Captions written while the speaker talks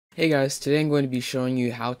Hey guys, today I'm going to be showing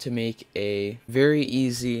you how to make a very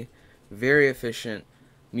easy, very efficient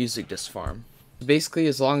music disc farm. Basically,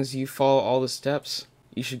 as long as you follow all the steps,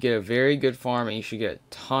 you should get a very good farm and you should get a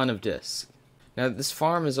ton of discs. Now this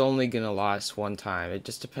farm is only going to last one time, it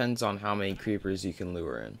just depends on how many creepers you can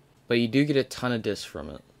lure in. But you do get a ton of discs from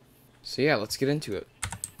it. So yeah, let's get into it.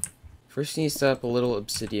 First you need to set up a little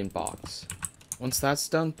obsidian box. Once that's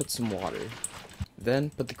done, put some water. Then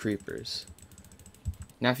put the creepers.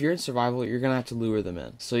 Now if you're in survival, you're going to have to lure them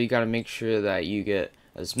in. So you got to make sure that you get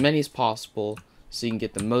as many as possible so you can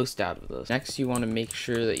get the most out of this. Next you want to make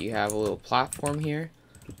sure that you have a little platform here.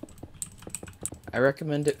 I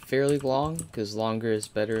recommend it fairly long because longer is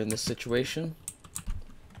better in this situation.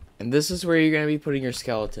 And this is where you're going to be putting your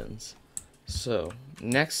skeletons. So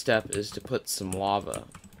next step is to put some lava.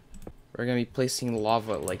 We're going to be placing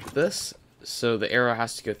lava like this. So the arrow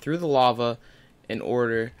has to go through the lava in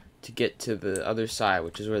order to get to the other side,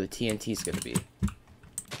 which is where the TNT is going to be.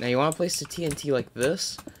 Now you want to place the TNT like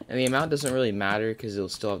this, and the amount doesn't really matter because it'll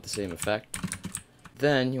still have the same effect.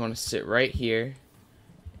 Then you want to sit right here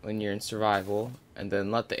when you're in survival, and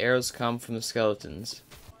then let the arrows come from the skeletons.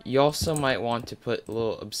 You also might want to put a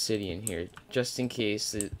little obsidian here, just in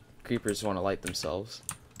case the creepers want to light themselves.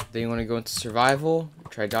 Then you want to go into survival,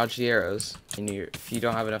 try dodge the arrows, and if you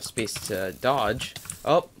don't have enough space to dodge,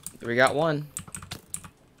 oh, we got one.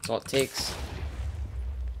 That's all it takes.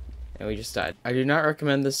 And we just died. I do not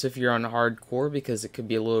recommend this if you're on hardcore because it could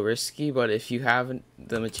be a little risky, but if you have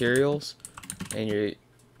the materials and you're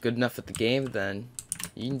good enough at the game, then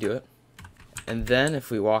you can do it. And then if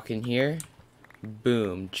we walk in here,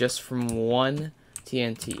 boom, just from one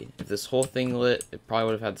TNT. If this whole thing lit, it probably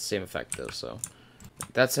would have had the same effect though, so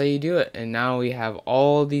that's how you do it. And now we have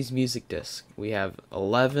all these music discs. We have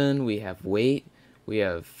 11, we have Wait, we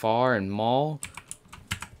have Far and Mall.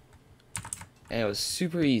 And it was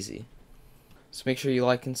super easy. So make sure you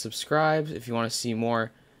like and subscribe if you want to see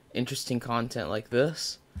more interesting content like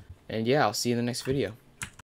this. And yeah, I'll see you in the next video.